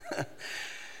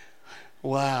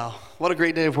Wow, what a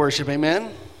great day of worship,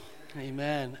 amen?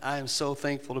 Amen. I am so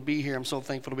thankful to be here. I'm so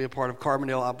thankful to be a part of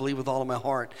Carbondale. I believe with all of my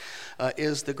heart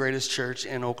is the greatest church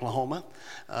in Oklahoma,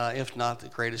 if not the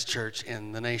greatest church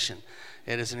in the nation.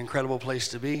 It is an incredible place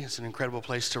to be. It's an incredible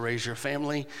place to raise your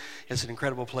family. It's an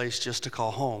incredible place just to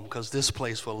call home, because this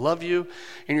place will love you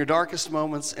in your darkest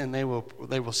moments, and they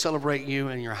will celebrate you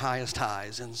in your highest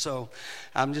highs. And so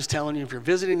I'm just telling you, if you're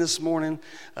visiting this morning,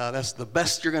 that's the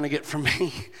best you're going to get from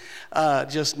me.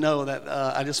 Just know that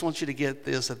I just want you to get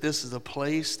this, that this is a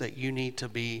place that you need to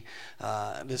be.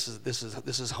 This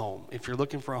is home. If you're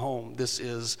looking for a home, this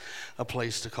is a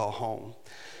place to call home.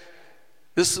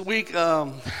 This week,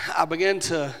 I began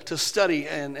to study,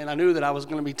 and I knew that I was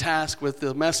going to be tasked with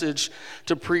the message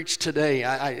to preach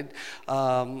today.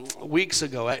 Weeks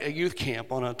ago at youth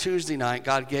camp on a Tuesday night,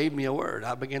 God gave me a word.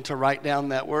 I began to write down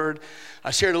that word.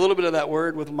 I shared a little bit of that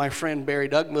word with my friend Barry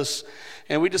Douglas,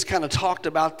 and we just kind of talked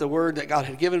about the word that God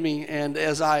had given me. And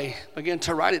as I began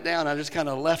to write it down, I just kind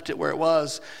of left it where it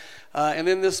was. And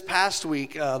then this past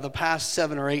week, the past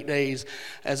 7 or 8 days,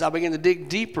 as I began to dig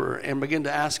deeper and begin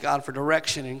to ask God for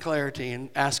direction and clarity and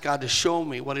ask God to show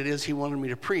me what it is He wanted me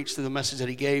to preach through the message that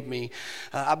He gave me,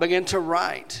 I began to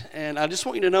write. And I just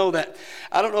want you to know that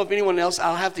I don't know if anyone else,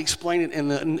 I'll have to explain it in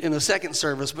the second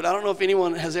service, but I don't know if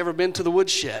anyone has ever been to the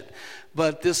woodshed.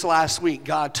 But this last week,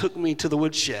 God took me to the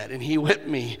woodshed and He whipped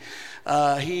me.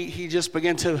 He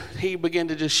began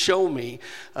to just show me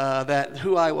that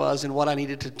who I was and what I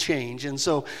needed to change. And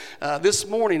so this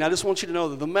morning, I just want you to know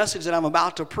that the message that I'm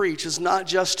about to preach is not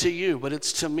just to you, but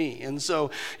it's to me. And so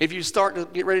if you start to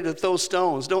get ready to throw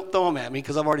stones, don't throw them at me,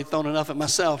 because I've already thrown enough at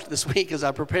myself this week as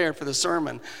I prepared for the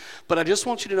sermon. But I just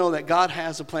want you to know that God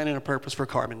has a plan and a purpose for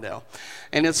Carbondale,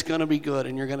 and it's going to be good,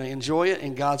 and you're going to enjoy it,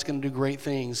 and God's going to do great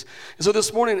things. And so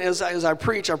this morning, as I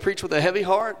preach with a heavy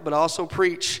heart, but I also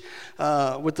preach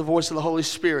with the voice of the Holy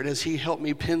Spirit as He helped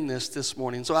me pen this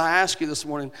morning. So I ask you this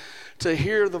morning to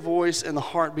hear the voice and the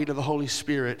heartbeat of the Holy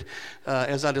Spirit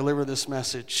as I deliver this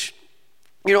message.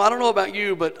 You know, I don't know about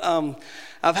you, but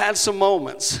I've had some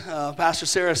moments. Pastor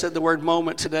Sarah said the word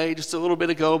moment today just a little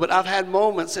bit ago, but I've had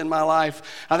moments in my life.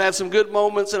 I've had some good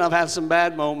moments and I've had some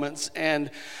bad moments. And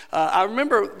I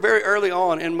remember very early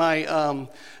on in my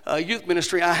youth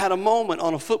ministry, I had a moment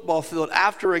on a football field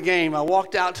after a game. I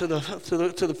walked out to the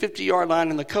 50-yard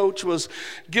line, and the coach was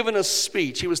giving a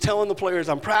speech. He was telling the players,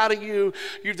 "I'm proud of you.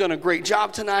 You've done a great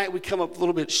job tonight. We come up a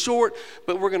little bit short,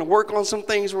 but we're going to work on some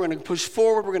things. We're going to push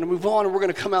forward. We're going to move on, and we're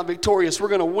going to come out victorious. We're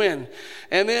going to win."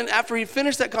 And then after he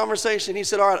finished that conversation, he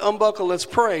said, "All right, unbuckle, let's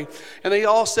pray." And they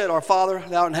all said, "Our Father,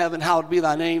 thou art in heaven, hallowed be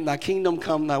thy name. Thy kingdom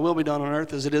come, thy will be done on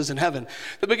earth as it is in heaven."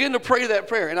 They began to pray that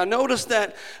prayer. And I noticed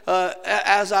that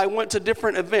as I went to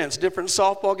different events, different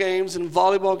softball games and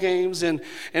volleyball games and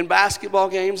basketball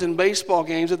games and baseball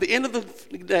games, at the end of the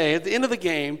day, at the end of the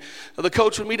game, the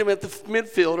coach would meet them at the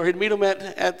midfield, or he'd meet them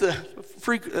at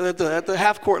the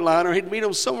half-court line, or he'd meet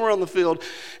them somewhere on the field,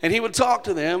 and he would talk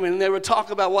to them, and they would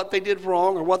talk about what they did wrong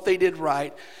or what they did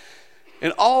right.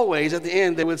 And always at the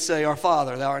end they would say, "Our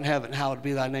Father, thou art in heaven, hallowed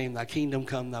be thy name. Thy kingdom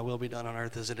come, thy will be done on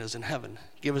earth as it is in heaven.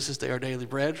 Give us this day our daily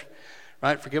bread."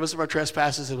 Right? "Forgive us of our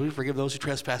trespasses, as we forgive those who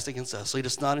trespass against us. Lead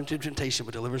us not into temptation,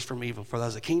 but deliver us from evil. For thou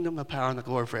is the kingdom, the power, and the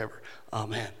glory forever.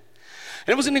 Amen."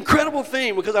 And it was an incredible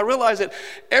thing, because I realized that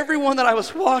everyone that I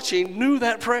was watching knew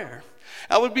that prayer.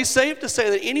 I would be safe to say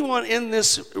that anyone in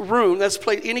this room that's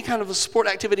played any kind of a sport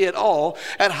activity at all,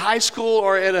 at high school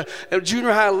or at a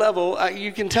junior high level,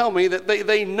 you can tell me that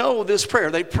they know this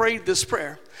prayer. They prayed this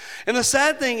prayer. And the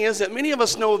sad thing is that many of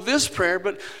us know this prayer,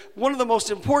 but one of the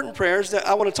most important prayers that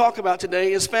I want to talk about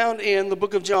today is found in the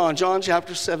book of John, John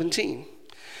chapter 17.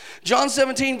 John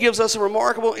 17 gives us a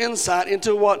remarkable insight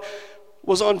into what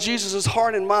was on Jesus'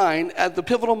 heart and mind at the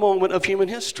pivotal moment of human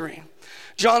history.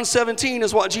 John 17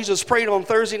 is what Jesus prayed on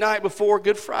Thursday night before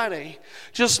Good Friday,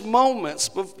 just moments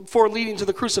before leading to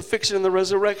the crucifixion and the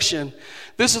resurrection.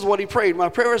 This is what he prayed: "My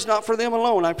prayer is not for them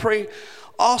alone. I pray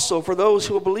also for those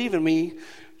who will believe in me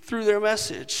through their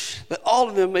message, that all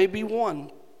of them may be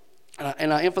one."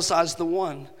 And I emphasize the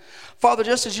one. "Father,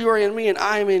 just as you are in me and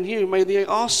I am in you, may they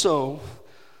also,"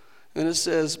 and it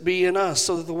says, "be in us,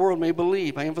 so that the world may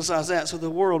believe." I emphasize that, so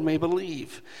the world may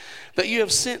believe. "That you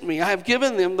have sent me. I have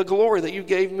given them the glory that you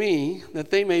gave me, that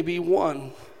they may be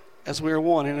one as we are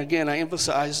one." And again, I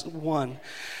emphasize one.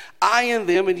 "I in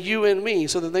them and you in me,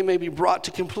 so that they may be brought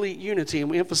to complete unity." And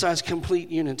we emphasize complete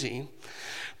unity.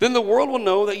 "Then the world will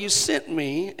know that you sent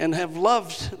me and have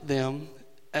loved them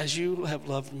as you have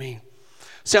loved me."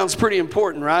 Sounds pretty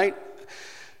important, right?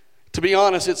 To be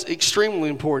honest, it's extremely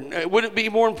important. Would it be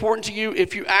more important to you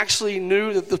if you actually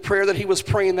knew that the prayer that he was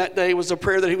praying that day was the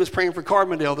prayer that he was praying for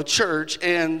Carbondale, the church,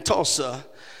 and Tulsa?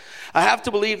 I have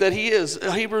to believe that he is.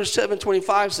 Hebrews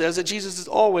 7:25 says that Jesus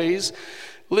always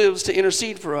lives to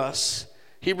intercede for us.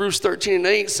 Hebrews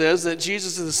 13:8 says that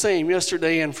Jesus is the same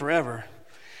yesterday and forever.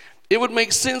 It would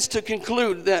make sense to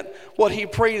conclude that what he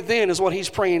prayed then is what he's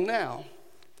praying now.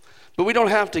 But we don't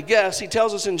have to guess. He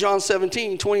tells us in John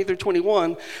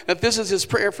 17:20-21 that this is his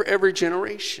prayer for every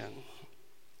generation.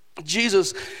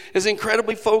 Jesus is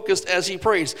incredibly focused as he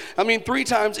prays. 3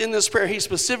 times in this prayer, he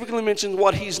specifically mentions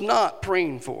what he's not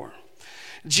praying for.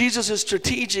 Jesus is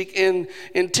strategic and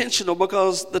intentional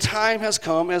because the time has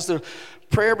come as the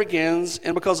prayer begins,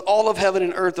 and because all of heaven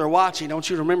and earth are watching. Don't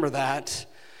you remember that?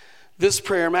 This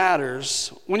prayer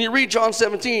matters. When you read John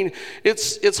 17,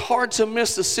 it's hard to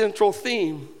miss the central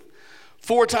theme.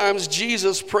 4 times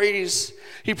Jesus prays.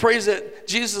 He prays that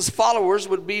Jesus' followers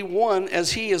would be one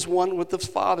as he is one with the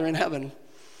Father in heaven.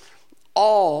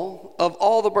 All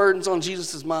the burdens on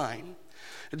Jesus' mind.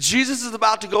 Jesus is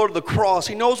about to go to the cross.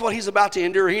 He knows what he's about to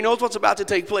endure. He knows what's about to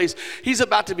take place. He's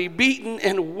about to be beaten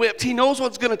and whipped. He knows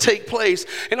what's going to take place.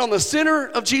 And on the center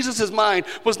of Jesus' mind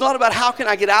was not about how can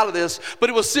I get out of this, but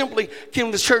it was simply,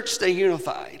 can the church stay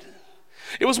unified?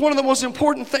 It was one of the most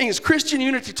important things. Christian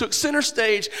unity took center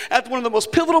stage at one of the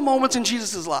most pivotal moments in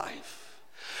Jesus' life.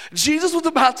 Jesus was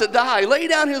about to die, lay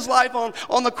down his life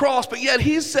on the cross, but yet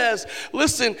he says,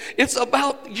 listen, it's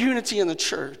about unity in the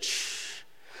church.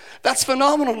 That's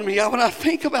phenomenal to me. When I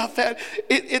think about that,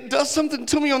 it does something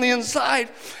to me on the inside.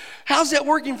 How's that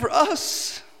working for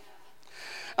us?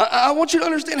 I want you to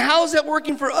understand, how is that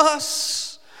working for us?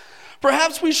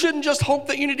 Perhaps we shouldn't just hope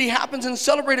that unity happens and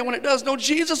celebrate it when it does. No,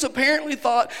 Jesus apparently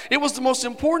thought it was the most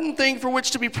important thing for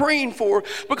which to be praying for,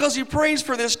 because he prays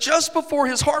for this just before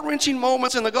his heart-wrenching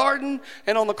moments in the garden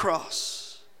and on the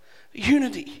cross.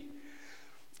 Unity.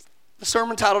 The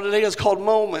sermon title today is called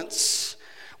Moments.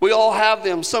 We all have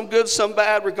them, some good, some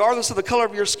bad, regardless of the color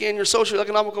of your skin, your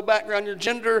socioeconomic background, your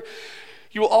gender.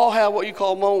 You will all have what you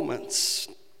call moments.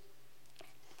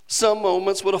 Some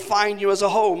moments will define you as a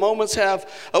whole. Moments have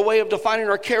a way of defining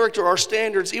our character, our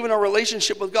standards, even our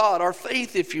relationship with God, our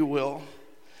faith, if you will.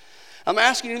 I'm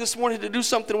asking you this morning to do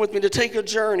something with me, to take a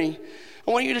journey.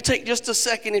 I want you to take just a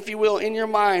second, if you will, in your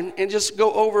mind and just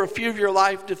go over a few of your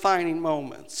life-defining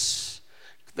moments.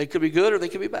 They could be good or they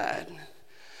could be bad.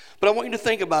 But I want you to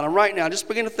think about them right now. Just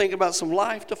begin to think about some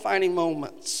life-defining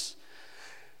moments.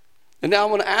 And now I'm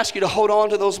going to ask you to hold on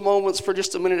to those moments for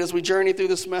just a minute as we journey through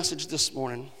this message this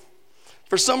morning.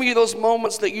 For some of you, those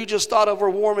moments that you just thought of were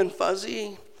warm and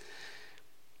fuzzy.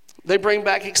 They bring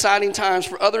back exciting times.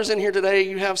 For others in here today,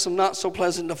 you have some not so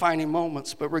pleasant defining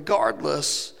moments. But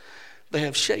regardless, they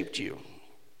have shaped you.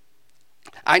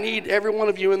 I need every one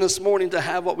of you in this morning to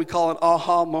have what we call an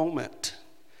aha moment.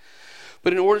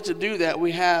 But in order to do that,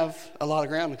 we have a lot of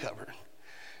ground to cover.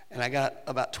 And I got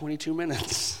about 22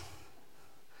 minutes.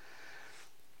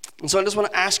 And so I just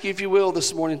want to ask you, if you will,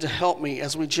 this morning to help me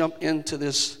as we jump into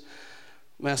this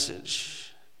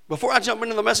message. Before I jump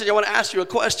into the message, I want to ask you a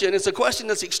question. It's a question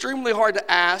that's extremely hard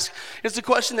to ask. It's a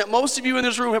question that most of you in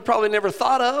this room have probably never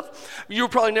thought of. You'll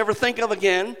probably never think of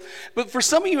again. But for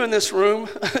some of you in this room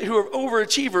who are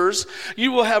overachievers,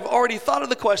 you will have already thought of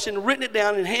the question, written it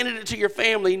down, and handed it to your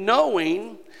family,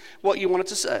 knowing what you wanted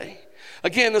to say.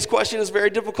 Again, this question is very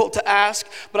difficult to ask,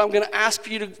 but I'm going to ask for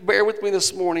you to bear with me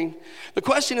this morning. The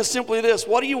question is simply this: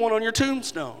 what do you want on your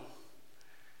tombstone?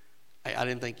 Hey, I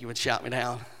didn't think you would shout me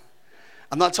down.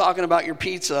 I'm not talking about your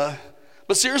pizza.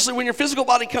 But seriously, when your physical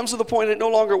body comes to the point it no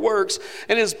longer works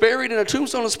and is buried in a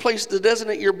tombstone is placed to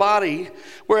designate your body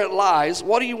where it lies,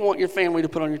 what do you want your family to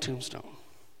put on your tombstone?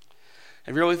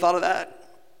 Have you really thought of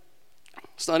that?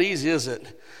 It's not easy, is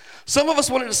it? Some of us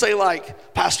wanted to say,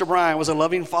 like, Pastor Brian was a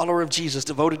loving follower of Jesus,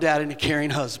 devoted dad, and a caring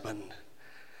husband.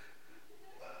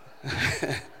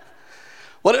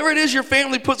 Whatever it is your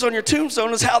family puts on your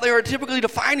tombstone is how they are typically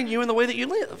defining you in the way that you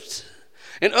lived.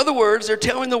 In other words, they're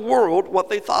telling the world what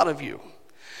they thought of you.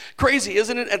 Crazy,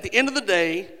 isn't it? At the end of the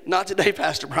day, not today,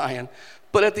 Pastor Brian,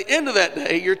 but at the end of that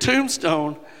day, your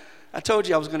tombstone, I told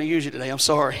you I was going to use you today, I'm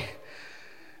sorry,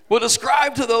 will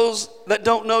describe to those that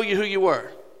don't know you who you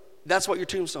were. That's what your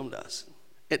tombstone does.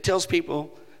 It tells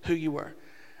people who you were.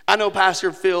 I know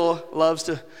Pastor Phil loves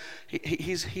to,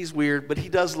 he's weird, but he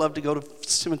does love to go to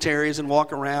cemeteries and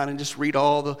walk around and just read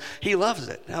he loves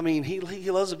it. I mean, he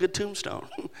loves a good tombstone.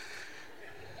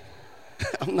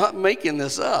 I'm not making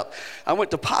this up. I went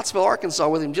to Pottsville, Arkansas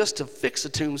with him just to fix a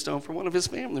tombstone for one of his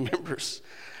family members.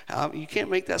 You can't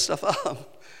make that stuff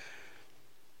up.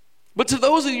 But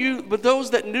those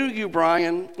that knew you,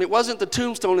 Brian, it wasn't the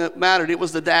tombstone that mattered, it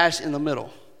was the dash in the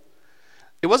middle.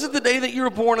 It wasn't the day that you were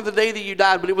born or the day that you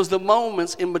died, but it was the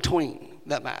moments in between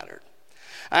that mattered.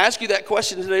 I ask you that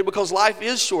question today because life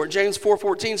is short. James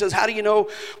 4:14 says, how do you know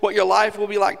what your life will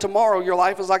be like tomorrow? Your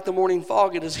life is like the morning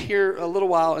fog. It is here a little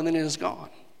while and then it is gone.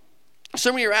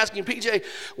 Some of you are asking, PJ,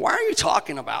 why are you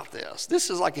talking about this? This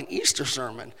is like an Easter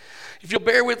sermon. If you'll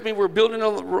bear with me, we're building a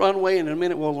runway and in a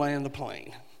minute we'll land the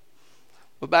plane.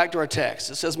 But back to our text.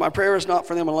 It says, my prayer is not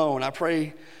for them alone. I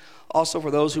pray also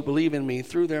for those who believe in me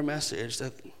through their message,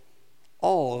 that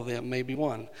all of them may be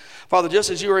one. Father, just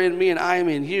as you are in me and I am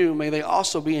in you, may they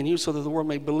also be in you, so that the world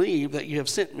may believe that you have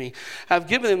sent me. I have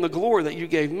given them the glory that you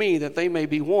gave me, that they may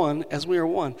be one as we are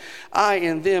one. I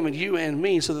and them and you and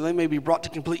me, so that they may be brought to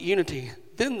complete unity.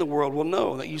 Then the world will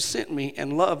know that you sent me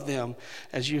and loved them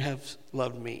as you have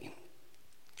loved me.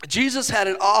 Jesus had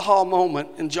an aha moment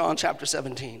in John chapter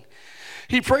 17.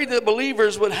 He prayed that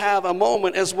believers would have a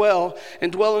moment as well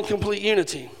and dwell in complete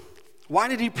unity. Why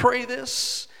did he pray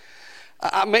this?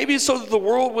 Maybe so that the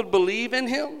world would believe in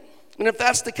him. And if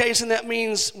that's the case, then that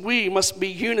means we must be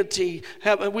unified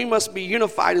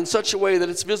in such a way that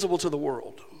it's visible to the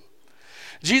world.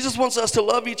 Jesus wants us to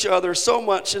love each other so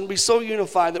much and be so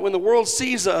unified that when the world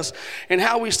sees us and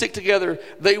how we stick together,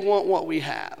 they want what we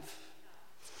have.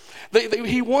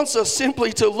 He wants us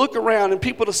simply to look around and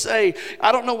people to say,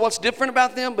 I don't know what's different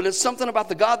about them, but it's something about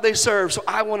the God they serve, so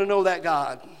I want to know that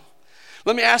God.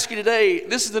 Let me ask you today,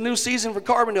 this is the new season for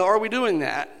Carbondale. Are we doing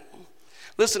that?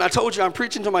 Listen, I told you I'm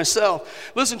preaching to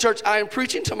myself. Listen, church, I am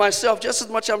preaching to myself just as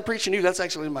much as I'm preaching to you. That's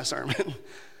actually in my sermon.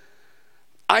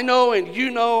 I know and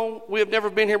you know we have never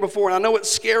been here before, and I know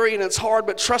it's scary and it's hard,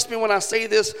 but trust me when I say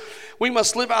this, we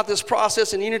must live out this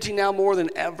process in unity now more than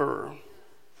ever.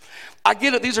 I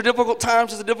get it, these are difficult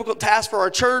times, it's a difficult task for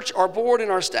our church, our board, and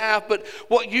our staff, but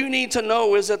what you need to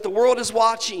know is that the world is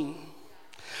watching.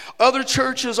 Other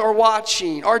churches are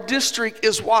watching. Our district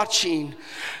is watching.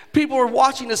 People are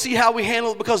watching to see how we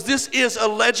handle it because this is a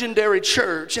legendary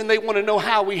church and they want to know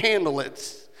how we handle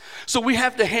it. So we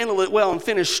have to handle it well and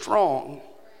finish strong.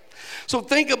 So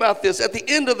think about this. At the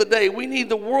end of the day, we need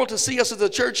the world to see us as a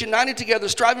church united together,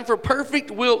 striving for perfect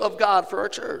will of God for our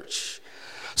church.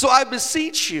 So I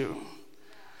beseech you.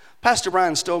 Pastor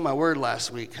Brian stole my word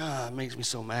last week. It makes me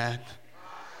so mad.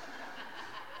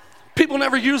 People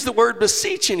never use the word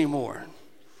beseech anymore.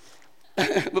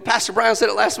 But Pastor Brian said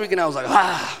it last week, and I was like,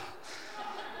 I'd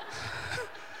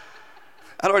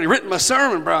already written my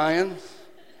sermon, Brian.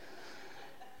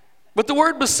 But the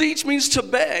word beseech means to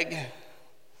beg.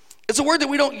 It's a word that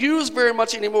we don't use very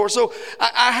much anymore. So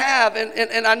I have,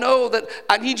 and I know that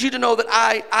I need you to know that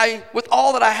I, with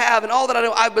all that I have and all that I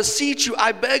know, I beseech you,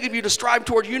 I beg of you to strive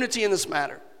toward unity in this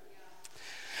matter.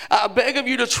 I beg of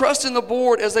you to trust in the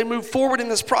board as they move forward in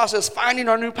this process, finding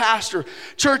our new pastor.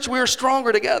 Church, we are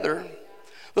stronger together.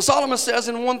 The psalmist says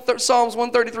in Psalms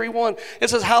 133:1, it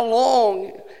says, how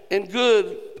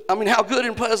good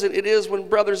and pleasant it is when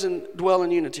brothers dwell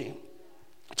in unity.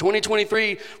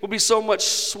 2023 will be so much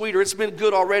sweeter. It's been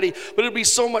good already, but it'll be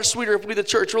so much sweeter if we, the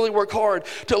church, really work hard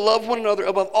to love one another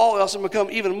above all else and become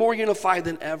even more unified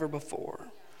than ever before.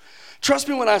 Trust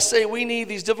me when I say we need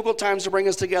these difficult times to bring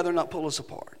us together, not pull us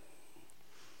apart.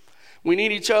 We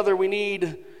need each other. We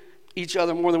need each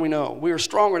other more than we know. We are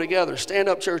stronger together. Stand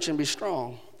up, church, and be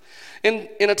strong. In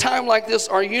a time like this,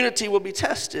 our unity will be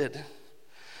tested.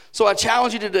 So I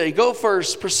challenge you today, go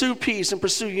first, pursue peace, and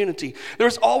pursue unity.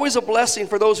 There's always a blessing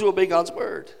for those who obey God's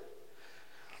word.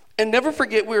 And never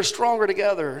forget, we are stronger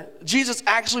together. Jesus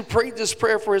actually prayed this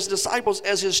prayer for his disciples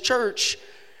as his church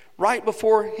right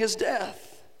before his death.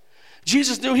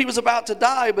 Jesus knew he was about to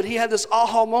die, but he had this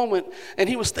aha moment, and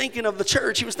he was thinking of the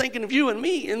church. He was thinking of you and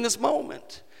me in this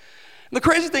moment. And the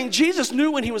crazy thing, Jesus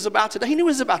knew when he was about to die. He knew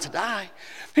he was about to die.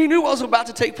 He knew what was about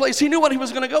to take place. He knew what he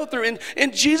was going to go through.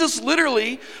 And Jesus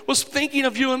literally was thinking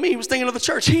of you and me. He was thinking of the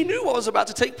church. He knew what was about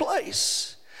to take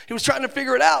place. He was trying to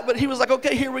figure it out, but he was like,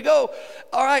 okay, here we go.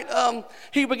 All right,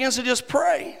 he begins to just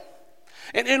pray.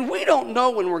 And we don't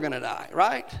know when we're going to die,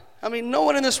 right? I mean, no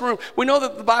one in this room. We know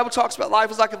that the Bible talks about life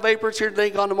is like a vapor. It's here today,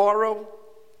 gone tomorrow.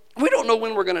 We don't know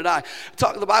when we're going to die.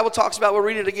 The Bible talks about, we'll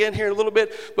read it again here in a little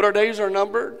bit, but our days are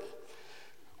numbered.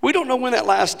 We don't know when that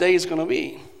last day is going to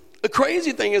be. The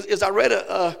crazy thing is I read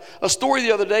a story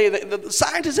the other day that the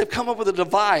scientists have come up with a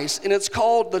device, and it's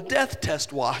called the death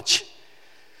test watch.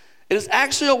 It is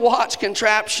actually a watch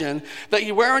contraption that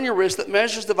you wear on your wrist that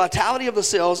measures the vitality of the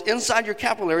cells inside your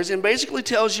capillaries and basically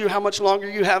tells you how much longer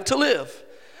you have to live.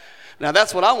 Now,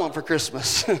 that's what I want for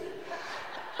Christmas.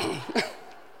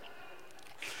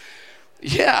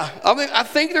 Yeah, I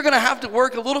think they're going to have to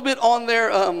work a little bit on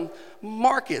their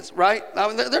markets, right? I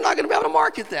mean, they're not going to be able to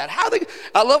market that.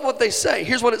 I love what they say.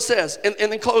 Here's what it says. And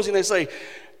in closing, they say,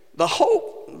 the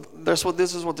hope, this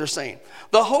is what they're saying.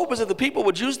 The hope is that the people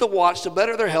would use the watch to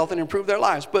better their health and improve their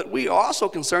lives. But we are also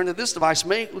concerned that this device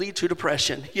may lead to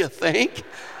depression. You think?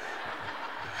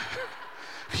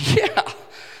 Yeah.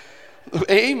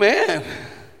 Amen.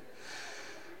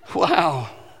 Wow.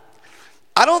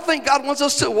 I don't think God wants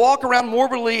us to walk around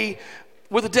morbidly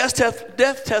with a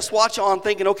death test watch on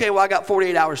thinking, okay, well, I got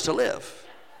 48 hours to live.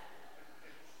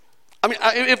 I mean,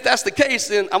 if that's the case,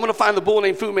 then I'm going to find the bull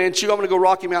named Fu Manchu. I'm going to go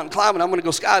Rocky Mountain climbing. I'm going to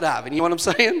go skydiving. You know what I'm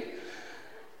saying?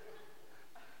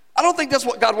 I don't think that's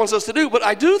what God wants us to do, but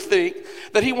I do think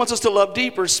that he wants us to love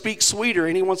deeper, speak sweeter,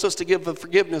 and he wants us to give the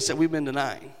forgiveness that we've been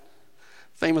denying.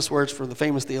 Famous words for the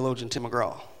famous theologian Tim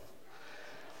McGraw.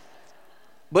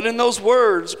 But in those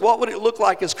words, what would it look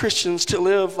like as Christians to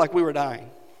live like we were dying?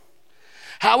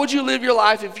 How would you live your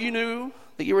life if you knew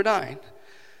that you were dying?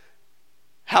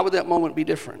 How would that moment be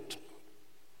different?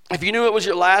 If you knew it was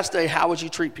your last day, how would you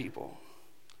treat people?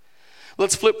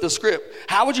 Let's flip the script.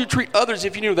 How would you treat others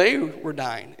if you knew they were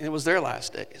dying and it was their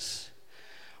last days?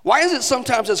 Why is it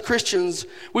sometimes as Christians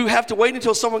we have to wait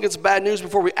until someone gets bad news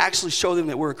before we actually show them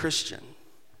that we're a Christian?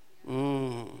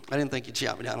 I didn't think you'd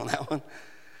shout me down on that one.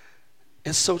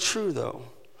 It's so true, though.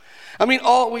 We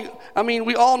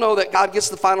all know that God gets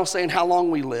the final say in how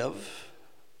long we live.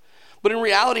 But in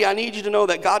reality, I need you to know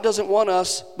that God doesn't want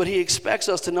us, but he expects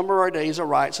us to number our days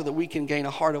aright so that we can gain a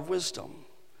heart of wisdom.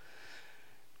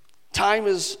 Time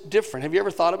is different. Have you ever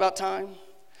thought about time?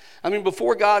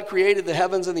 Before God created the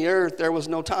heavens and the earth, there was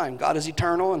no time. God is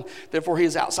eternal, and therefore he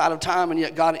is outside of time, and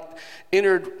yet God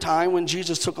entered time when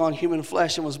Jesus took on human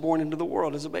flesh and was born into the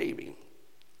world as a baby.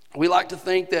 We like to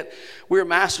think that we're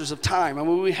masters of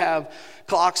time. We have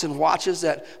clocks and watches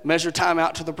that measure time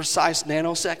out to the precise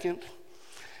nanosecond.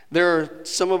 There are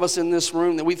some of us in this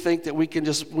room that we think that we can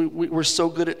we're so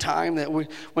good at time that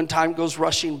when time goes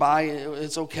rushing by,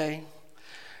 it's okay.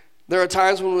 There are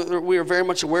times when we are very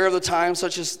much aware of the time,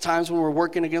 such as times when we're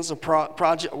working against a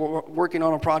project, working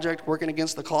on a project, working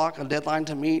against the clock, a deadline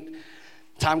to meet.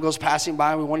 Time goes passing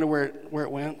by, and we wonder where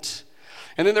it went.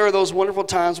 And then there are those wonderful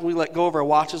times when we let go of our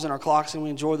watches and our clocks and we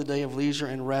enjoy the day of leisure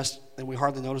and rest, and we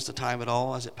hardly notice the time at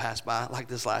all as it passed by, like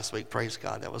this last week. Praise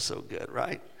God, that was so good,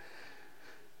 right?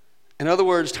 In other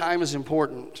words, time is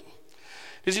important.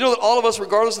 Did you know that all of us,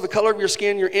 regardless of the color of your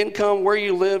skin, your income, where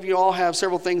you live, you all have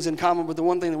several things in common, but the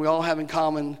one thing that we all have in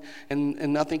common, and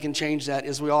nothing can change that,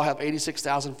 is we all have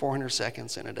 86,400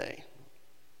 seconds in a day.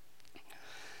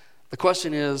 The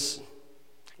question is,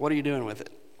 what are you doing with it?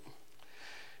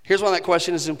 Here's why that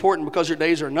question is important, because your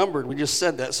days are numbered. We just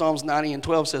said that. Psalms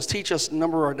 90:12 says, teach us to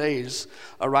number our days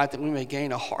aright that we may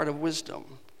gain a heart of wisdom.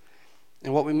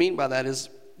 And what we mean by that is,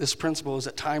 this principle is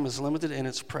that time is limited and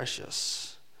it's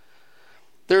precious.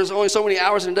 There's only so many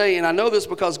hours in a day, and I know this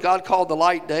because God called the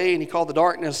light day and he called the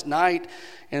darkness night,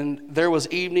 and there was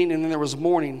evening and then there was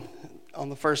morning on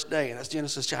the first day. And that's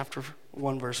Genesis chapter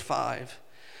 1, verse 5.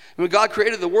 And when God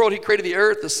created the world, he created the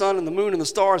earth, the sun, and the moon, and the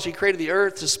stars. He created the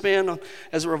earth to spin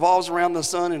as it revolves around the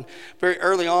sun. And very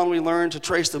early on, we learned to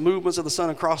trace the movements of the sun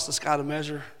across the sky to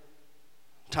measure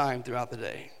time throughout the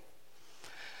day.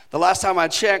 The last time I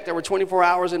checked, there were 24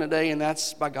 hours in a day, and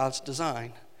that's by God's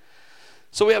design.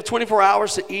 So we have 24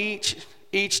 hours to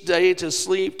each day to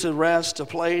sleep, to rest, to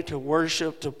play, to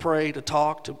worship, to pray, to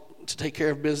talk, to take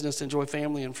care of business, to enjoy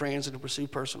family and friends, and to pursue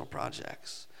personal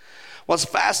projects. What's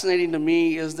fascinating to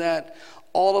me is that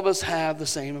all of us have the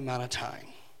same amount of time.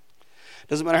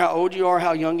 Doesn't matter how old you are,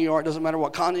 how young you are, it doesn't matter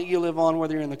what continent you live on,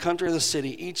 whether you're in the country or the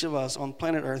city, each of us on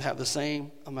planet Earth have the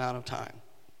same amount of time.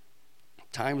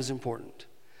 Time is important.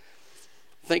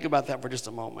 Think about that for just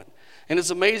a moment. And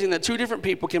it's amazing that two different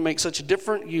people can make such a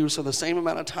different use of the same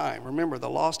amount of time. Remember, the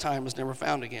lost time is never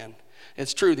found again.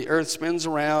 It's true, the earth spins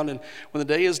around, and when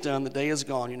the day is done, the day is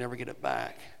gone. You never get it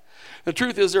back. The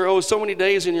truth is there are so many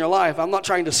days in your life. I'm not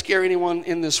trying to scare anyone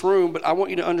in this room, but I want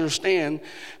you to understand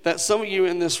that some of you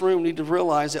in this room need to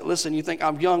realize that, listen, you think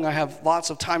I'm young, I have lots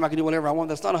of time, I can do whatever I want.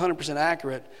 That's not 100%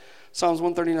 accurate. Psalms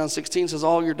 139:16 says,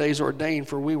 all your days are ordained,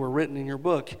 for we were written in your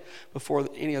book before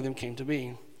any of them came to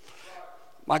be.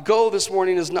 My goal this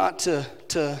morning is not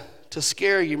to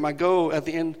scare you. My goal at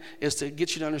the end is to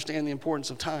get you to understand the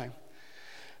importance of time.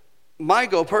 My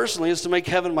goal personally is to make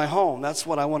heaven my home. That's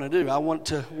what I want to do. I want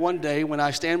to one day when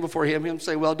I stand before him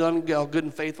say, well done, good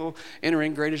and faithful,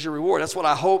 entering great is your reward. That's what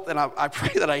I hope and I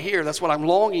pray that I hear. That's what I'm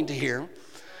longing to hear.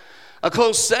 A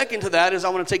close second to that is I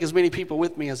want to take as many people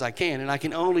with me as I can, and I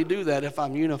can only do that if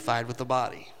I'm unified with the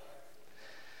body.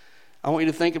 I want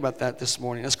you to think about that this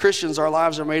morning. As Christians, our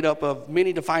lives are made up of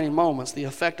many defining moments. The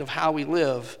effect of how we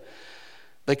live,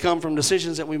 they come from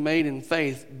decisions that we made in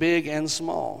faith, big and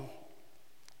small.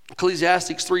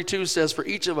 Ecclesiastes 3:2 says, for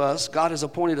each of us, God has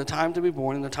appointed a time to be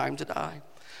born and a time to die.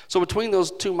 So between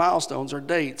those two milestones are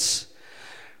dates,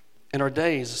 and our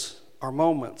days are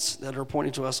moments that are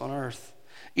appointed to us on earth.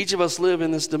 Each of us live in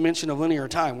this dimension of linear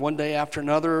time, one day after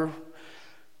another,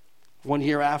 1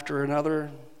 year after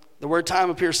another. The word time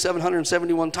appears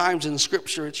 771 times in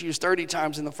Scripture. It's used 30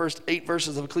 times in the first 8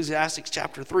 verses of Ecclesiastes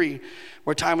chapter 3,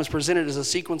 where time is presented as a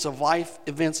sequence of life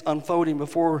events unfolding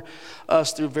before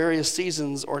us through various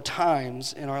seasons or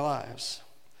times in our lives.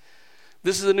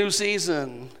 This is a new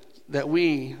season that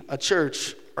we, a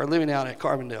church, are living out at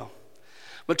Carbondale.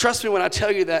 But trust me when I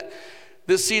tell you that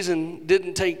this season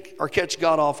didn't take or catch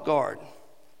God off guard.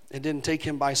 It didn't take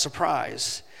him by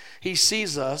surprise. He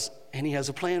sees us and he has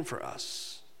a plan for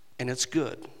us. And it's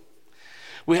good.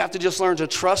 We have to just learn to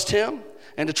trust him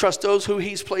and to trust those who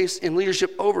he's placed in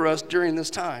leadership over us during this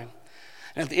time.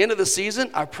 And at the end of the season,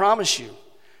 I promise you,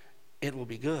 it will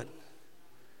be good.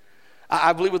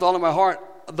 I believe with all of my heart,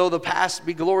 though the past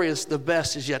be glorious, the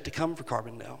best is yet to come for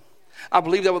Carbondale. I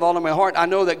believe that with all of my heart. I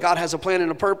know that God has a plan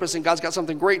and a purpose, and God's got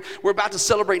something great. We're about to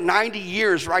celebrate 90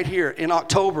 years right here in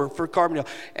October for Carbondale.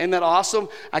 Isn't that awesome?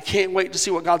 I can't wait to see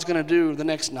what God's going to do the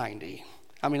next 90.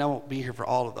 I mean, I won't be here for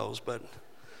all of those, but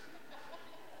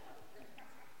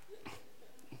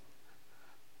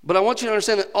I want you to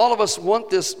understand that all of us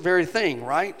want this very thing,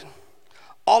 right?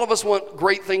 All of us want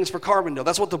great things for Carbondale.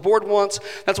 That's what the board wants.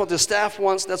 That's what the staff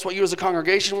wants. That's what you as a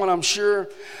congregation want, I'm sure.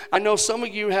 I know some of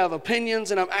you have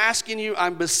opinions, and I'm asking you,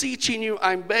 I'm beseeching you,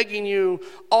 I'm begging you,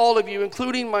 all of you,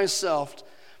 including myself,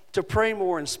 to pray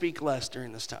more and speak less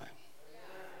during this time.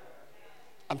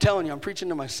 I'm telling you, I'm preaching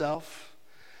to myself.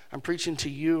 I'm preaching to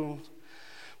you,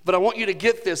 but I want you to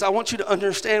get this. I want you to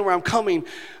understand where I'm coming.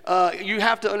 You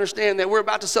have to understand that we're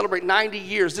about to celebrate 90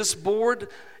 years. This board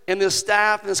and this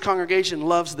staff and this congregation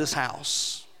loves this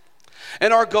house.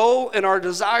 And our goal and our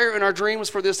desire and our dream is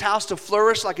for this house to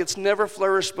flourish like it's never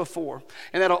flourished before.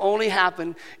 And that'll only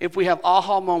happen if we have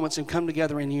aha moments and come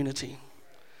together in unity.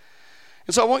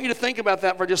 And so I want you to think about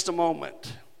that for just a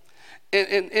moment.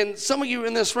 And some of you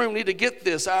in this room need to get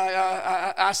this.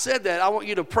 I said that. I want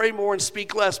you to pray more and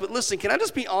speak less. But listen, can I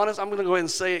just be honest? I'm going to go ahead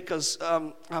and say it because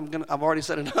I've already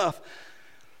said enough.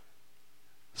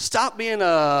 Stop being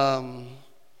a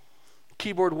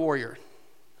keyboard warrior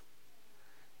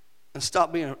and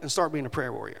start being a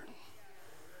prayer warrior.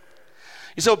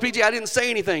 You say, well, PJ, I didn't say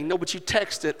anything. No, but you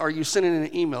texted or you sent in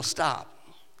an email. Stop.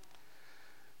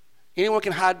 Anyone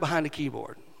can hide behind a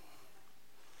keyboard.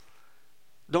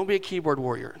 Don't be a keyboard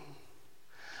warrior.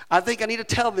 I think I need to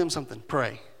tell them something.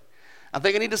 Pray. I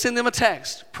think I need to send them a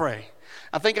text. Pray.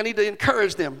 I think I need to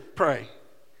encourage them. Pray.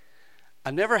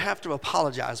 I never have to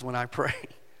apologize when I pray.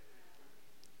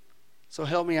 So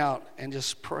help me out and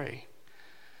just pray.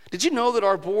 Did you know that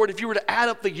our board, if you were to add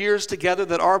up the years together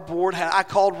that our board had, I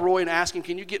called Roy and asked him,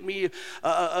 can you get me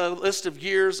a list of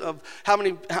years of how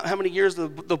many years the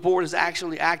board has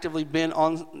actually actively been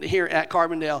on here at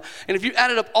Carbondale? And if you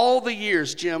added up all the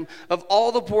years, Jim, of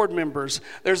all the board members,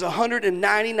 there's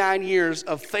 199 years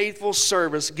of faithful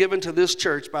service given to this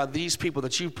church by these people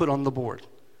that you put on the board.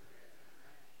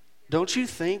 Don't you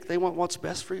think they want what's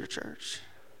best for your church?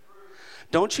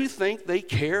 Don't you think they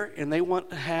care and they want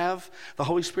to have the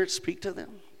Holy Spirit speak to them?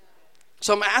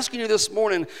 So I'm asking you this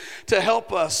morning to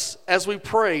help us as we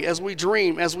pray, as we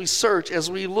dream, as we search,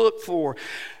 as we look for,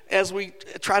 as we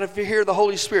try to hear the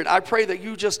Holy Spirit. I pray that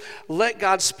you just let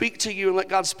God speak to you and let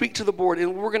God speak to the board.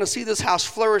 And we're going to see this house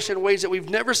flourish in ways that we've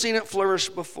never seen it flourish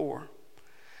before.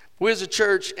 We as a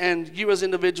church and you as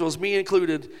individuals, me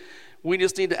included, we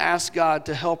just need to ask God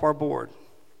to help our board,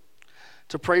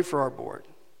 to pray for our board.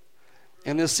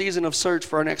 In this season of search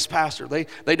for our next pastor,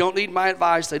 they don't need my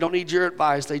advice. They don't need your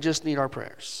advice. They just need our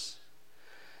prayers.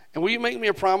 And will you make me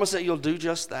a promise that you'll do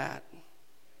just that?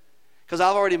 Because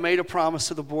I've already made a promise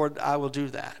to the board that I will do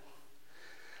that.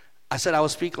 I said I will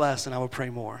speak less and I will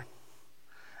pray more.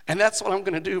 And that's what I'm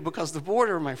going to do because the board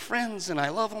are my friends and I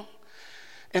love them.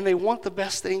 And they want the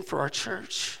best thing for our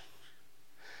church.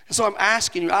 And so I'm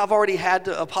asking you, I've already had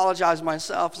to apologize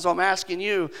myself, so I'm asking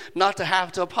you not to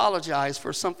have to apologize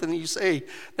for something that you say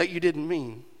that you didn't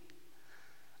mean.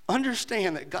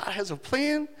 Understand that God has a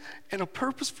plan and a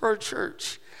purpose for our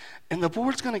church, and the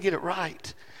board's going to get it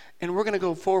right, and we're going to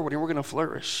go forward, and we're going to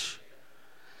flourish.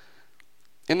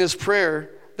 In this prayer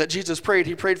that Jesus prayed,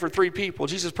 he prayed for 3 people.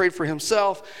 Jesus prayed for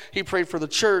himself, he prayed for the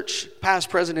church, past,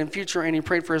 present, and future, and he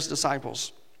prayed for his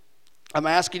disciples. I'm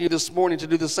asking you this morning to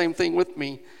do the same thing with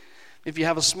me. If you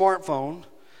have a smartphone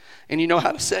and you know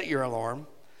how to set your alarm,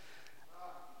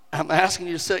 I'm asking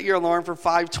you to set your alarm for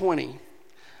 5:20.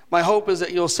 My hope is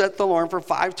that you'll set the alarm for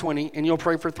 5:20 and you'll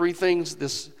pray for 3 things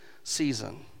this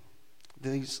season,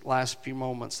 these last few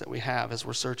moments that we have as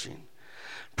we're searching.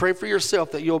 Pray for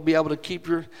yourself that you'll be able to keep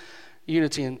your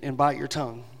unity and bite your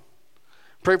tongue.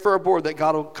 Pray for our board that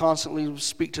God will constantly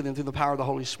speak to them through the power of the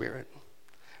Holy Spirit.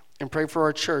 And pray for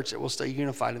our church that will stay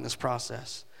unified in this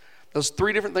process. Those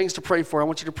 3 different things to pray for. I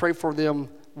want you to pray for them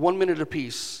 1 minute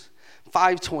apiece.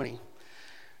 5:20.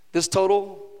 This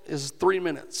total is 3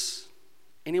 minutes.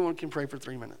 Anyone can pray for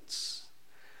 3 minutes.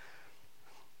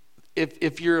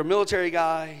 If you're a military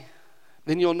guy,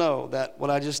 then you'll know that what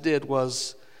I just did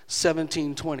was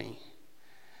 17:20.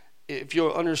 If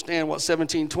you'll understand what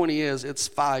 17:20 is, it's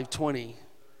 5:20.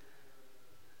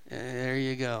 There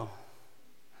you go.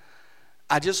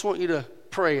 I just want you to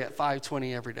pray at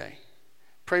 5:20 every day.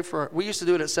 Pray for. We used to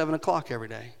do it at 7 o'clock every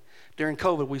day. During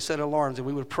COVID, we set alarms and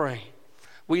we would pray.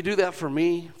 We do that for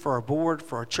me, for our board,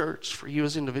 for our church, for you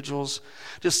as individuals.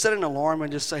 Just set an alarm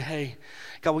and just say, hey,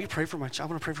 God, will you pray for my church? I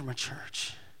want to pray for my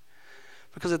church.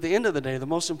 Because at the end of the day, the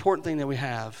most important thing that we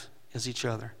have is each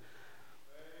other.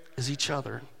 Is each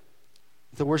other.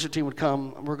 If the worship team would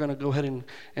come, we're going to go ahead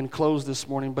and close this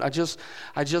morning. But I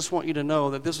just want you to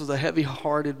know that this was a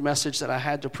heavy-hearted message that I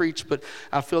had to preach, but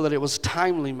I feel that it was a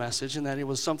timely message and that it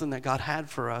was something that God had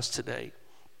for us today.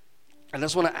 And I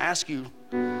just want to ask you,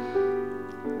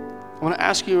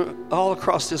 all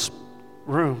across this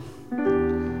room,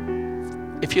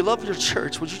 if you love your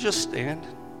church, would you just stand?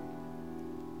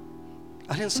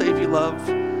 I didn't say if you love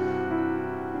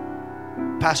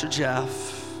Pastor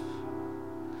Jeff.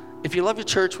 If you love your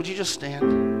church, would you just stand?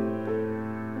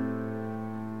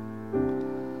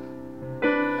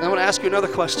 And I want to ask you another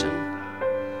question.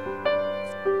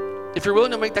 If you're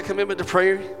willing to make that commitment to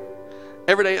pray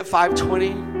every day at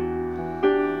 5:20,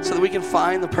 so that we can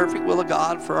find the perfect will of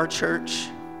God for our church,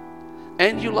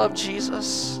 and you love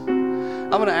Jesus, I'm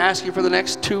going to ask you for the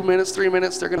next 2 minutes, 3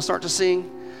 minutes, they're going to start to sing.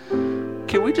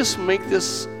 Can we just make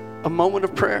this a moment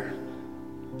of prayer?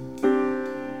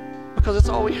 Because it's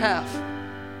all we have.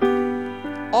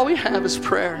 All we have is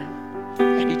prayer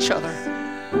and each other.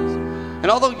 And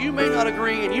although you may not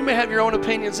agree and you may have your own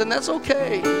opinions, and that's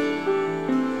okay,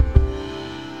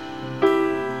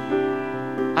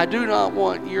 I do not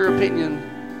want your opinion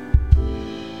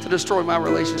to destroy my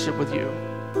relationship with you.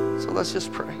 So let's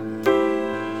just pray.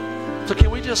 So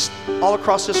can we just, all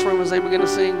across this room as they begin to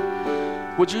sing,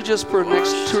 would you just for the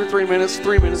next 2 or 3 minutes,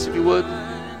 3 minutes if you would,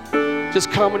 just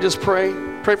come and just pray.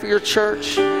 Pray for your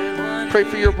church, pray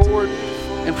for your board,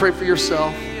 and pray for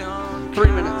yourself.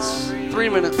 3 minutes,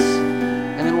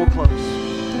 and then we'll close.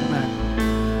 Amen.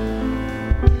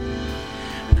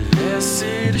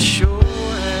 Blessed assurance,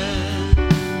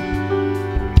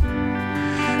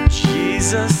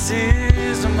 Jesus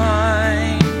is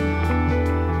mine.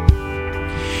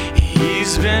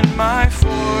 He's been my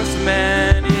 4th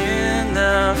man in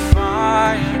the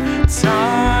fire,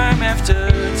 time after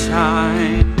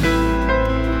time.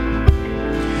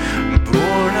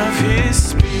 Born of His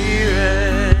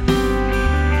Spirit,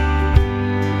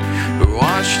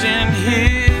 washed in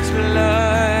His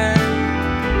blood,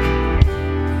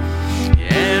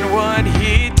 and what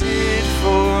He did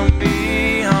for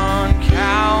me on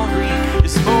Calvary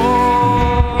is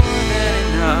more than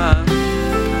enough.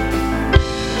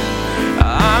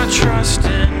 I trust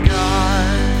in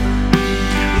God,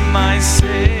 my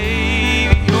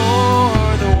Savior,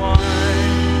 the one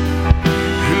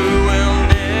who will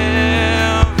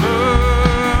never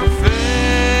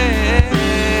fail.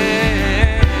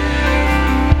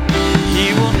 He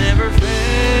will never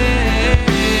fail.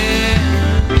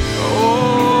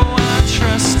 Oh, I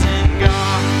trust in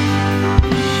God,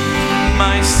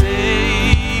 my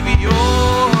Savior,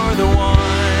 the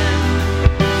one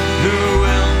who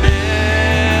will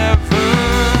never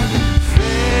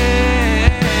fail.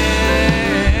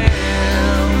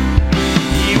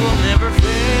 He will never fail.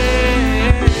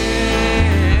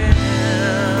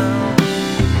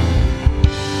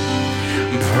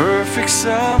 Perfect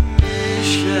submission,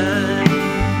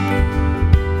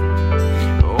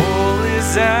 all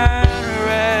is at